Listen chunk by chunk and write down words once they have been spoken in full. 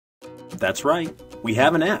That's right, we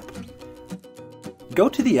have an app. Go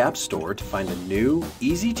to the App Store to find a new,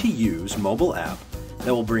 easy-to-use mobile app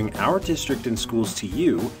that will bring our district and schools to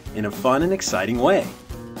you in a fun and exciting way.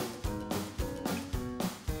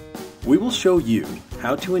 We will show you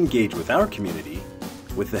how to engage with our community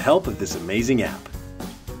with the help of this amazing app.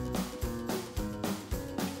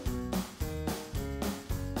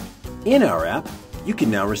 In our app, you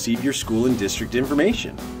can now receive your school and district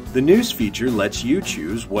information. The News feature lets you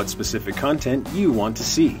choose what specific content you want to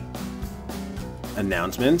see.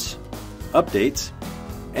 Announcements, updates,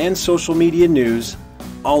 and social media news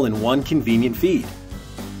all in one convenient feed.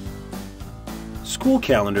 School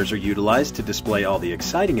calendars are utilized to display all the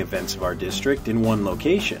exciting events of our district in one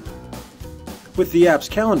location. With the app's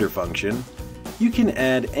calendar function, you can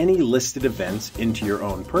add any listed events into your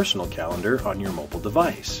own personal calendar on your mobile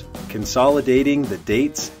device, consolidating the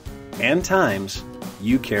dates and times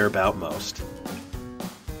you care about most.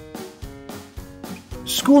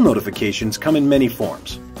 School notifications come in many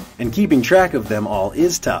forms, and keeping track of them all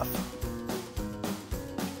is tough.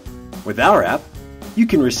 With our app, you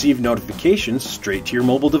can receive notifications straight to your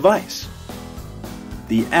mobile device.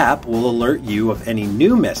 The app will alert you of any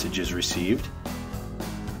new messages received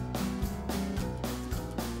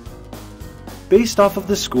based off of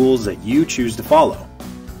the schools that you choose to follow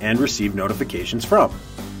and receive notifications from.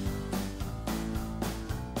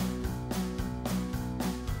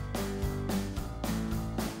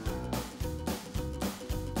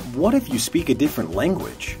 What if you speak a different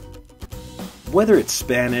language? Whether it's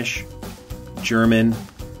Spanish, German,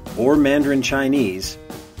 or Mandarin Chinese,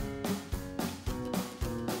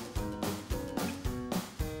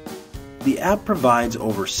 the app provides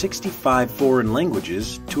over 65 foreign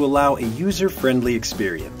languages to allow a user-friendly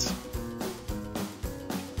experience.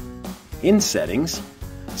 In Settings,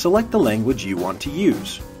 select the language you want to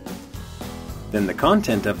use. Then the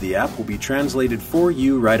content of the app will be translated for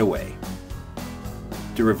you right away.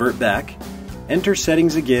 To revert back, enter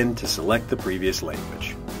Settings again to select the previous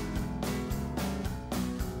language.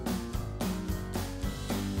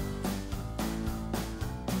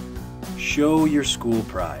 Show your school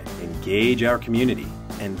pride, engage our community,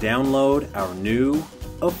 and download our new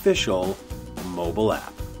official mobile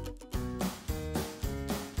app.